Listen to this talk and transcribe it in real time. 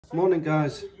Morning,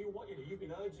 guys.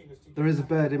 There is a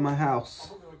bird in my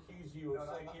house.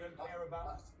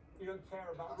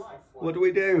 What do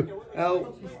we do?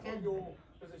 Help!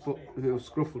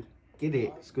 Scruffle, get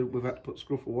it. We've had to put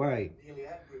Scruff away.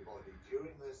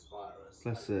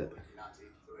 Bless it.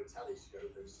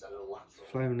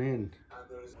 Flown in.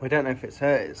 We don't know if it's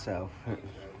hurt itself.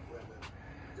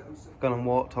 Gone and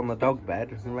walked on the dog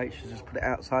bed, and Rachel just put it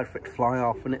outside for it to fly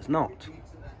off, and it's not.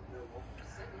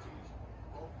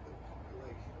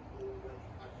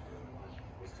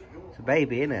 It's a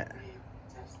baby, isn't it?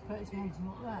 But his mum's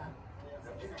not there.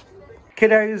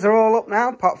 Kiddos are all up now,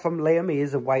 apart from Liam. He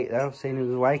is awake though. I've seen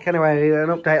him awake. Anyway, an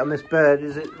update on this bird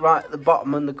is it right at the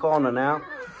bottom in the corner now.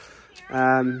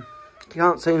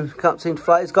 Can't seem to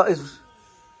fly. He's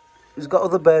got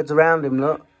other birds around him.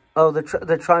 Look. Oh, they're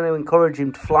trying to encourage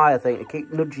him to fly. I think they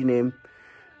keep nudging him.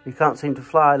 He can't seem to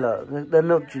fly. Look, they're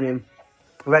nudging him.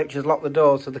 Rachel's locked the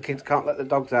door so the kids can't let the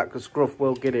dogs out because Scruff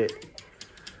will get it.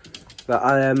 But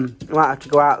I might have to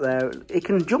go out there. He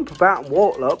can jump about and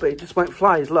walk, look, but he just won't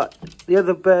fly. Look, the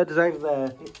other bird is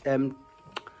over there,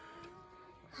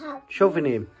 shoving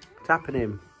him, tapping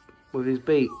him with his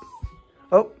beak.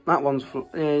 Oh, that one's,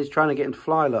 he's trying to get him to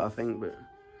fly, look, I think, but...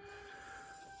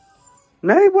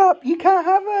 No, what? You can't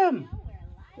have him!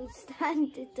 He's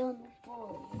standing on the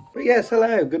ball. But yes,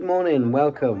 hello, good morning,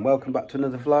 welcome back to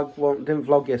another vlog. Well, didn't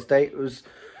vlog yesterday, it was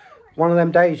one of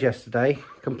them days yesterday,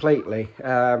 completely.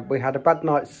 We had a bad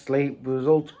night's sleep, we was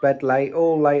all to bed late,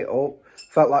 all late up.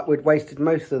 Felt like we'd wasted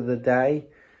most of the day.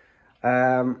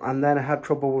 And then I had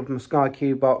trouble with my Sky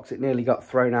Q box, it nearly got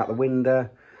thrown out the window.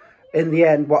 In the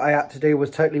end, what I had to do was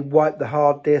totally wipe the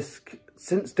hard disk.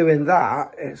 Since doing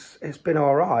that, it's been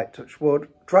all right, touch wood.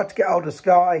 Tried to get hold of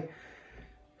Sky,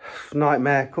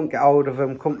 nightmare, couldn't get hold of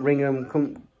them, couldn't ring them,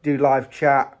 couldn't do live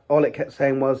chat. All it kept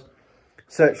saying was,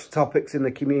 search topics in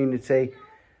the community.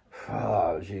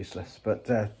 Oh, it was useless. But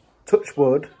touch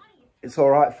wood, it's all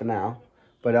right for now.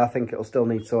 But I think it'll still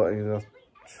need sorting.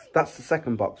 That's the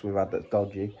second box we've had that's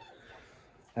dodgy.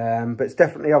 But it's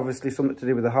definitely obviously something to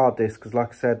do with the hard disk. Because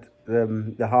like I said,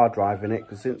 the hard drive in it.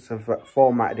 Because since I've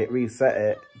formatted it, reset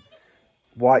it,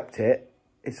 wiped it,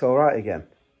 it's all right again.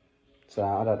 So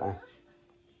I don't know.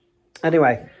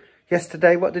 Anyway,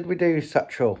 yesterday, what did we do,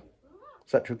 Satchel?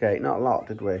 Satchel Gate, not a lot,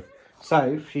 did we?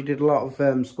 So, she did a lot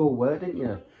of schoolwork, didn't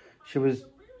you? She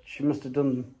must have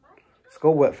done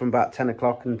schoolwork from about 10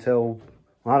 o'clock until,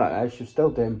 I don't know, she was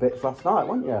still doing bits last night,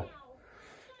 wasn't you?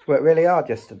 She worked really hard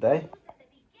yesterday.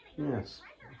 Yes.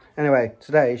 Anyway,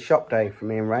 today is shop day for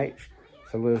me and Rach.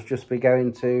 So we'll just be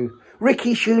going to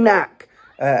Ricky Shunak,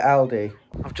 Aldi.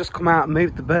 I've just come out and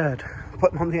moved the bird.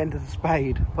 Put him on the end of the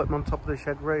spade. Put him on top of the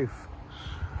shed roof.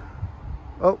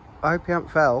 Oh, I hope he hasn't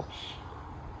fell.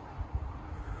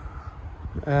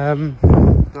 I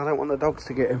don't want the dogs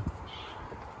to get him.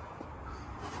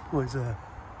 What is there?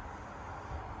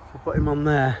 So put him on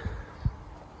there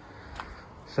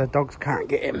so dogs can't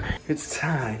get him. It's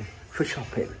time for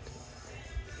shopping.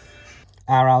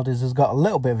 Our Aldi's has got a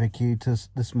little bit of a queue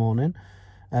this morning.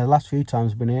 The last few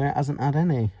times I've been here, it hasn't had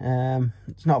any.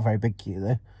 It's not a very big queue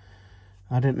though.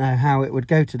 I didn't know how it would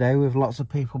go today with lots of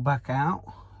people back out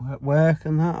at work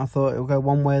and that. I thought it would go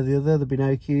one way or the other. There'd be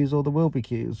no queues or there will be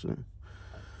queues.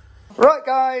 Right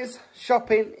guys,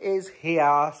 shopping is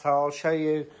here, so I'll show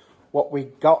you what we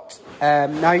got.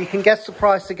 Now you can guess the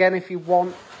price again if you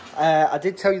want. I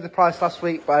did tell you the price last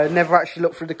week, but I never actually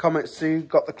looked through the comments to who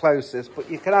got the closest. But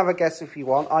you can have a guess if you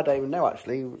want. I don't even know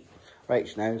actually.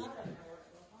 Rach knows.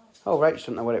 Oh, Rach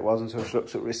doesn't know what it was until she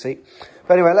looks at the receipt.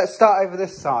 But anyway, let's start over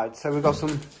this side. So we've got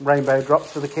some rainbow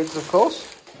drops for the kids, of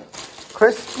course.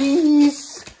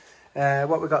 Crispies.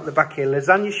 What we got in the back here?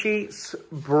 Lasagna sheets,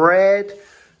 bread,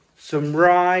 some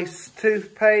rice,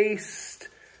 toothpaste,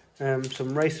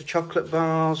 some Racer chocolate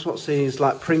bars. What's these?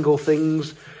 Like Pringle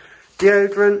things.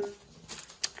 Deodorant,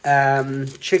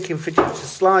 chicken fajita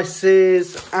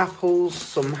slices, apples,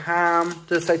 some ham.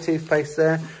 Does it say toothpaste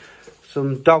there?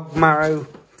 Some dog marrow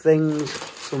things,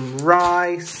 some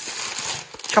rice,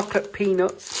 chocolate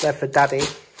peanuts. They're for Daddy.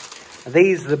 And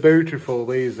these are the beautiful.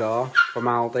 These are from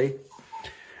Aldi.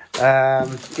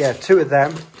 Yeah, 2 of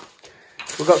them.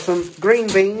 We've got some green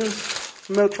beans,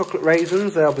 milk chocolate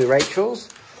raisins. They'll be Rachel's.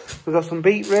 We've got some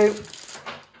beetroot,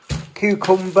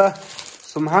 cucumber,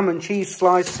 some ham and cheese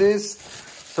slices,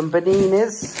 some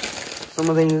paninis, some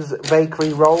of these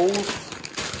bakery rolls.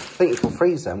 I think you can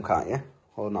freeze them, can't you?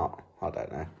 Or not? I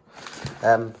don't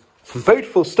know. Some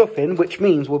beautiful stuffing, which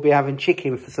means we'll be having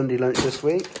chicken for Sunday lunch this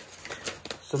week.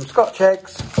 Some Scotch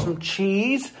eggs, some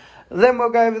cheese. Then we'll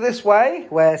go over this way,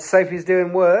 where Sophie's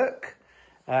doing work.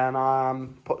 And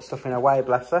I'm put stuff in away,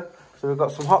 bless her. So we've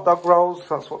got some hot dog rolls,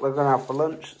 that's what they're going to have for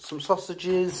lunch. Some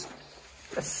sausages,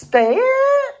 a steak,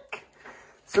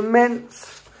 some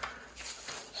mince,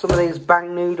 some of these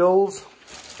bang noodles,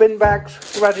 bin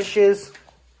bags, radishes,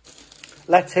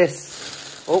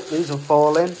 lettuce. Oh, these are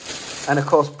falling. And of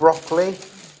course broccoli.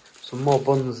 Some more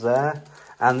buns there.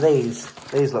 And these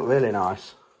look really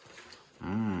nice.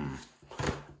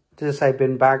 Did I say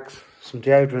bin bags? Some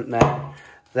deodorant there.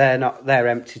 They're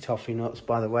empty toffee nuts,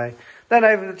 by the way. Then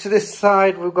over to this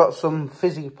side, we've got some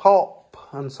fizzy pop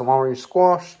and some orange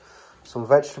squash, some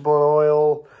vegetable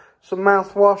oil, some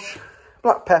mouthwash,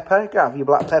 black pepper. Gotta have your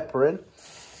black pepper in.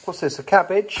 What's this? A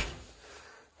cabbage.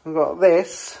 We've got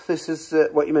this. This is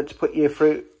what you're meant to put your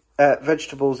fruit,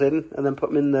 vegetables in, and then put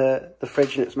them in the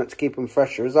fridge, and it's meant to keep them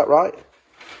fresher. Is that right?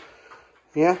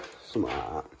 Yeah, something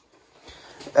like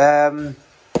that.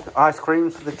 Ice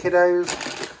cream for the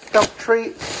kiddos. Dog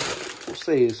treats. What's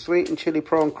these? Sweet and chili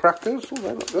prawn crackers. Oh,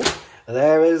 they look good.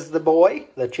 There is the boy,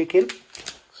 the chicken.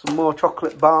 Some more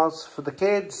chocolate bars for the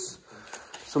kids.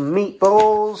 Some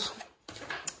meatballs.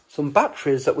 Some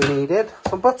batteries that we needed.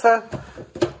 Some butter.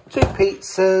 2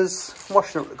 pizzas.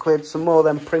 Washing up liquid. Some more of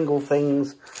them Pringle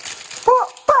things.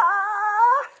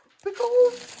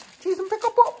 Pickles. Cheese and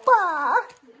pickle poppa.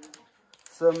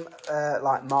 Some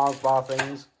like Mars bar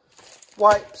things.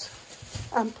 Wipes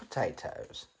and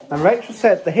potatoes. And Rachel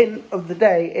said the hint of the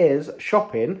day is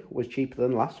shopping was cheaper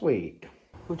than last week.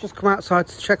 We've just come outside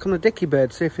to check on the dicky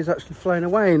bird, see if he's actually flown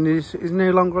away, and he's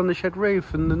no longer on the shed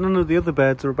roof, and none of the other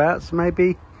birds are about, so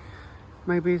maybe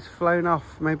he's flown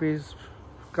off, maybe he's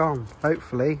gone.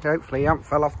 Hopefully he hasn't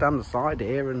fell off down the side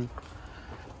here and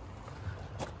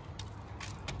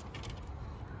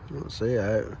let's see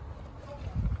out.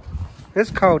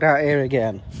 It's cold out here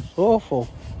again. It's awful.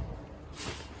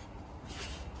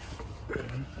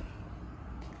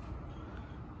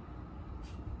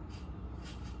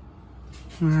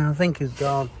 Yeah, I think he's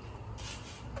gone.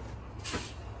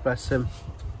 Bless him.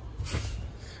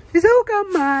 He's all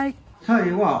gone, mate. Tell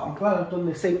you what, I'm glad I've done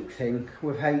this ink thing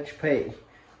with HP.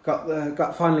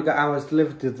 Finally got ours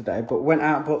delivered the other day, but went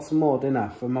out and bought some more, didn't I,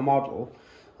 for my model.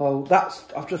 Well,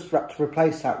 I've just had to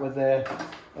replace that with the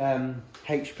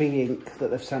HP ink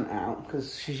that they've sent out,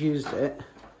 because she's used it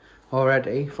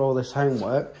already for all this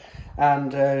homework.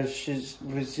 And she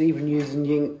was even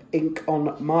using ink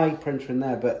on my printer in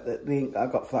there, but the ink that I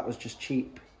got for that was just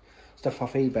cheap stuff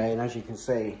off eBay, and as you can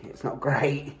see, it's not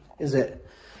great, is it?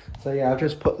 So yeah, I've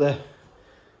just put the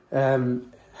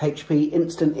HP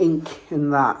instant ink in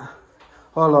that.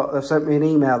 Oh look, they've sent me an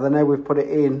email, they know we've put it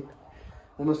in.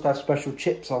 They must have special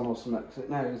chips on or something, because it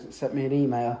knows it sent me an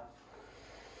email.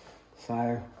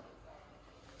 So,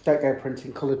 don't go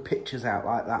printing coloured pictures out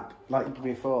like that, like you did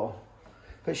before.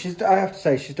 But I have to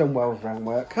say, she's done well with her own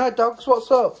work. Hi dogs, what's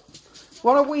up?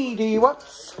 Want a wee, do you what?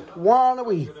 Want a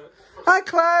wee? Hi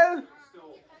Chloe.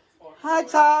 Hi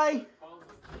Ty.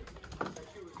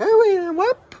 Oh,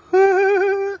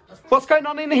 what's going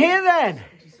on in here then?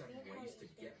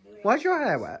 Why's your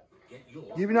hair wet?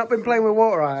 You've not been playing with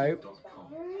water, I hope.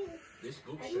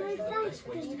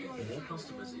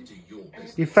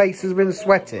 Your face has been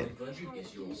sweating.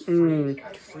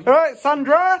 Alright,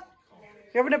 Sandra.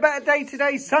 You having a better day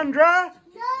today, Sandra?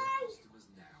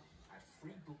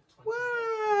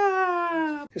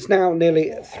 Wow. It's now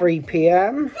nearly 3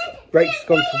 PM. Rachel's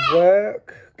gone to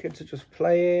work. Kids are just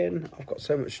playing. I've got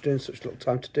so much to do and such little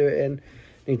time to do it in.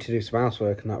 Need to do some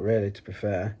housework and that, really, to be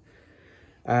fair.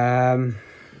 What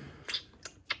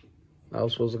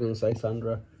else was I going to say,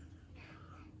 Sandra?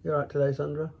 You alright today,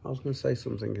 Sandra? I was going to say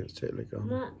something, it's totally gone.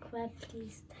 Mark, where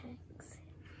please text.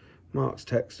 Mark's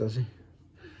text, does he?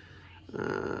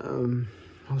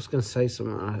 I was going to say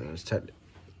something. It's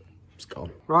gone.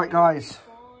 Right, guys.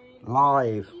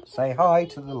 Live. Say hi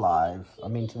to the live. I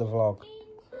mean to the vlog.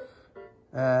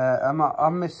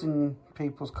 I'm missing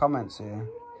people's comments here.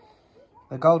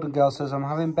 The Golden Girl says, I'm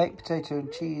having baked potato and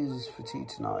cheese for tea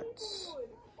tonight.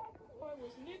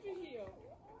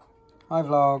 Hi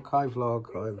vlog, hi vlog,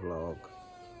 hi vlog.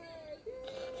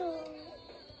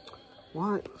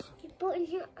 What? You're putting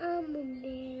your arm on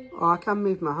there. Oh, I can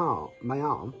move my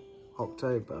arm.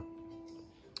 October.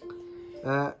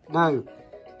 No.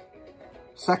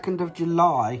 2nd of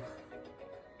July.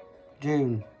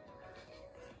 June.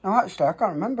 No, actually, I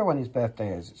can't remember when his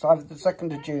birthday is. It's either the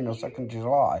 2nd of June or 2nd of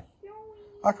July.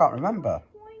 I can't remember.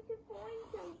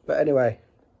 But anyway.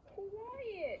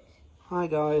 Hi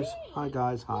guys. Hi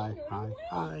guys. Hi. Hi.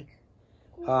 Hi.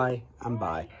 Hi and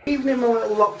bye. Evening, my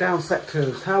little lockdown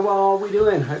sectors. How are we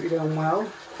doing? Hope you're doing well.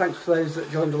 Thanks for those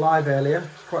that joined the live earlier.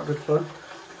 It's quite good fun.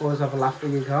 Always have a laugh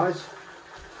with you guys.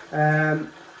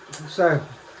 So,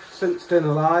 since doing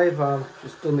the live, I've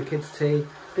just done the kids' tea.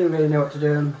 Didn't really know what to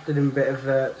do. Did a bit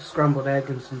of scrambled egg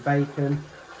and some bacon,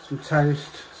 some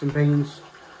toast, some beans,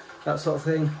 that sort of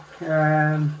thing.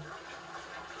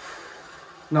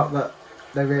 Not that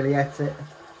they really ate it.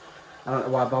 I don't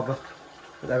know why I bother.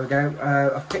 But there we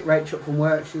go. I've picked Rachel up from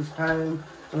work. She's home.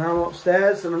 And now I'm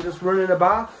upstairs and I'm just running a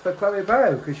bath for Chloe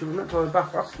Bow because she was meant to have a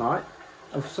bath last night.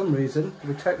 And for some reason,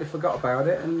 we totally forgot about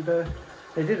it and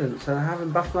they didn't. So they're having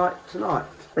bath night tonight.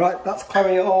 Right, that's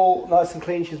Chloe all nice and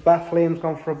clean. She's bathed. Liam's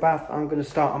gone for a bath. I'm going to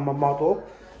start on my model.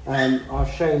 And I'll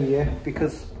show you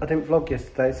because I didn't vlog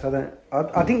yesterday. So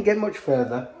I didn't get much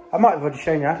further. I might have already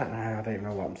shown you. I don't know. I don't even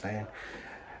know what I'm saying.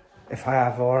 If I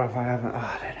have or if I haven't. Oh,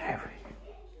 I don't know.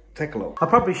 Take a look. I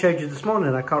probably showed you this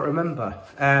morning, I can't remember.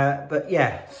 But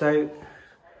yeah, so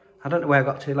I don't know where I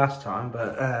got to last time,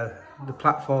 but the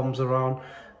platforms are on,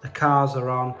 the cars are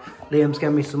on. Liam's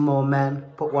given me some more men,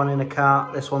 put one in a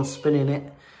cart, this one's spinning it.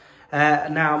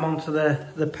 Now I'm onto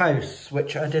the posts,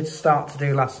 which I did start to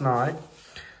do last night.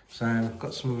 So I've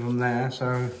got some of them there, so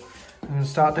I'm going to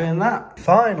start doing that.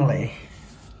 Finally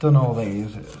done all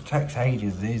these. It takes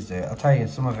ages, these do. I'll tell you,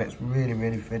 some of it's really,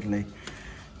 really fiddly.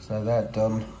 So they're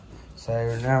done.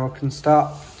 So now I can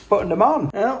start putting them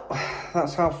on. Well,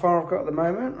 that's how far I've got at the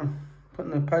moment. I'm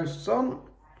putting the posts on.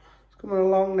 It's coming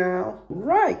along now.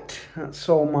 Right, that's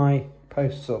all my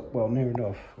posts up. Well, near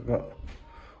enough. I've got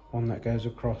one that goes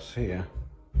across here.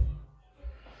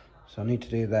 So I need to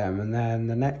do them. And then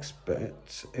the next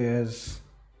bit is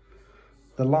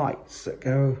the lights that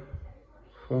go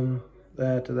from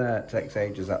there to there. It takes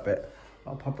ages, that bit.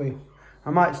 I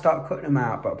might start cutting them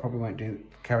out, but I probably won't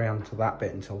carry on to that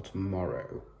bit until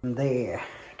tomorrow. And there,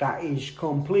 that is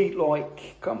complete,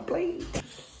 complete.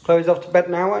 Chloe's off to bed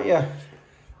now, aren't you?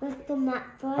 With the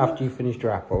apple. After you finished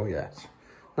your apple, yes.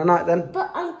 Good night then.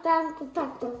 But I'm done with the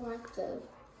apple.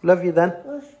 Love you then.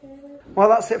 Well,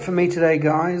 that's it for me today,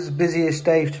 guys. Busiest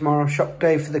day tomorrow, shop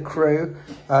day for the crew.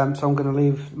 So I'm going to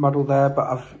leave the model there,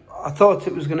 but I thought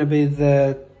it was going to be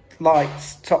the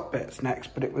lights top bits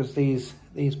next, but it was these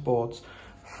boards.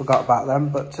 Forgot about them,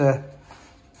 but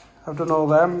I've done all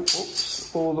them.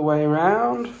 Oops, all the way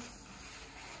around.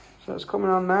 So it's coming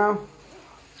on now.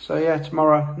 So yeah,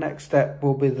 tomorrow next step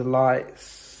will be the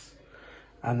lights,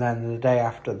 and then the day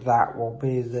after that will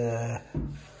be the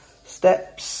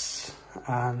steps,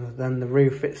 and then the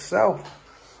roof itself,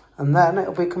 and then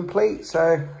it'll be complete.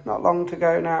 So not long to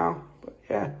go now, but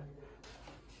yeah.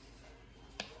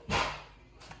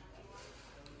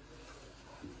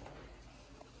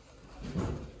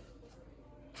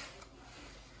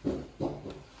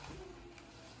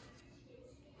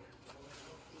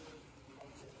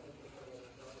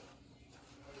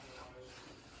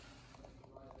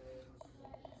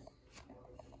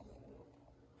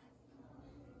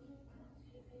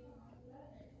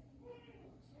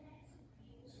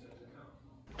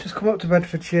 Just come up to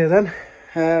Bedfordshire then.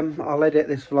 I'll edit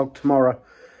this vlog tomorrow.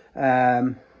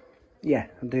 Yeah,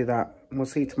 I'll do that. And we'll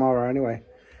see you tomorrow anyway.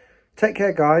 Take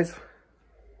care, guys.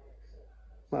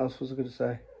 What else was I going to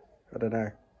say? I don't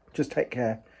know. Just take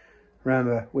care.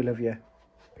 Remember, we love you.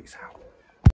 Peace out.